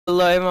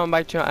Hello everyone,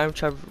 back to I'm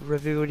Chubb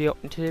review video,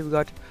 and today we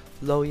got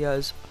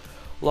Loeyas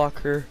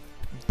locker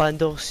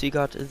bundle. So you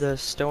got the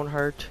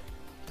Stoneheart,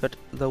 you got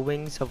the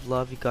Wings of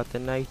Love, you got the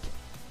Night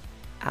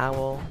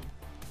Owl,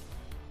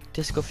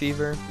 Disco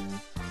Fever,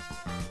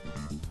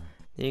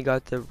 then you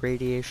got the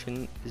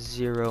Radiation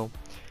Zero.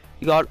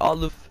 You got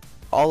all of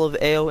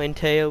AO and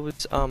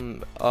Teo's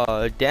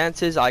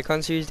dances,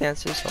 Icon Series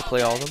dances. I'll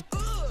play all of them.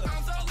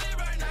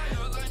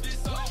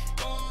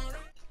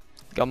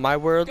 Got My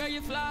World.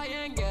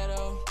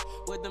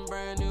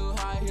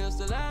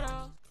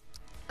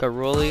 Got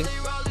Rolly.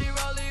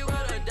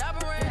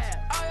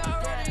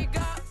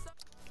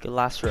 Got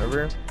Last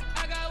Forever.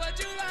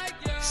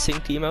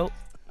 Sync emote.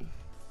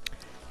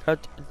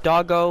 Got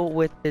Doggo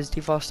with his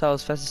default style,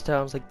 his fastest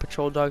style is like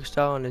Patrol Dog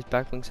style, and his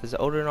backbling says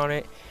Odin on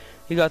it.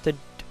 You got the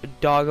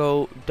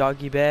Doggo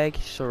Doggy Bag,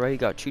 so right. You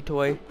got Chew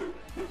Toy,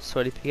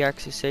 Sweaty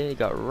Pickaxe, you say. You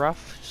got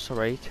Rough, so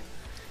right.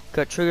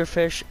 Got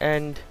Triggerfish,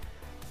 and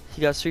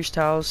he got 3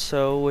 styles,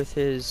 so with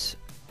his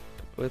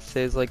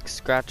like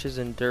scratches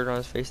and dirt on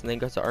his face, and then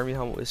got the army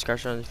helmet with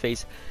scratches on his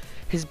face.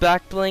 His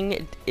back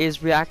bling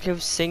is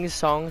reactive, sings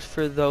songs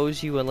for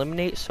those you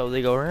eliminate, so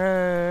they go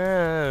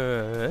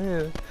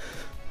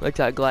like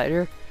that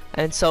glider.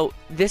 And so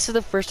this is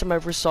the first time I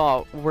ever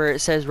saw where it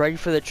says ready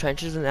for the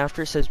trenches, and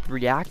after it says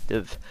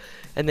reactive,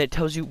 and then it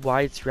tells you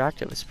why it's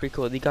reactive. It's pretty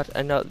cool. You got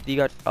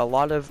a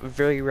lot of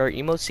very rare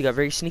emotes. You got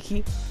very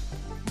sneaky,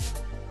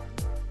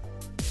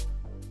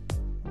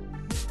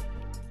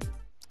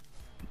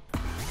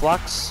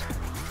 Flux,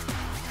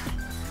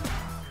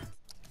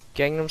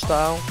 Gangnam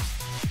Style,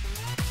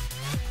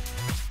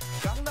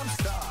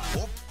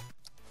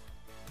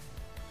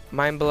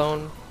 Mind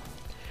Blown.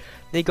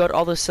 They got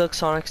all the Silk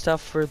Sonic stuff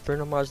for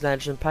Bruno Mars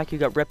Legend Pack. You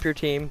got Rep Your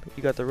Team,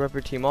 you got the Rep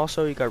Your Team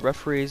also, you got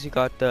Referees, you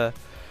got the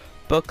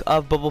Book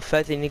of Boba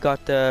Fett, and you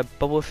got the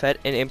Boba Fett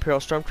and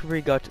Imperial Stormtrooper.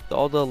 You got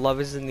all the Love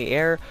is in the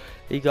Air.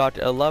 You got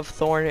a Love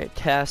Thorn,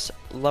 Tess,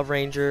 Love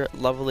Ranger,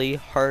 Lovely,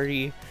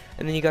 Hardy.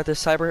 And then you got the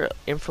Cyber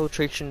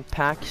Infiltration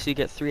Pack, so you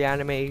get 3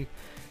 anime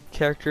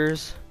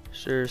characters.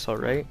 Sure, it's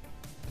alright.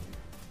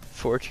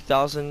 For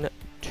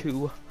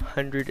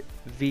 2,200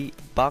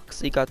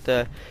 V-Bucks. You got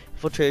the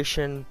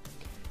Infiltration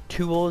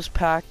Tools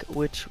Pack,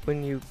 which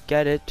when you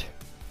get it,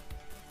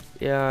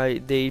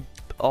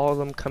 all of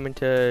them come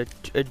into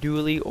a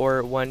dually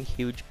or one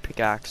huge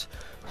pickaxe.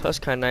 So that's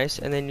kind of nice.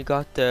 And then you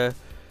got the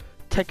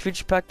Tech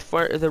Feature Pack,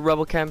 the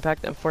Rebel Cam Pack,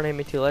 and Fortnite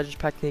Material Legends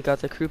Pack. Then you got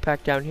the Crew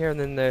Pack down here, and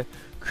then the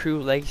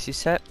Crew Legacy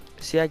set.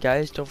 So yeah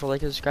guys, don't forget to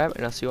like and subscribe,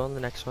 and I'll see you on the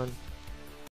next one.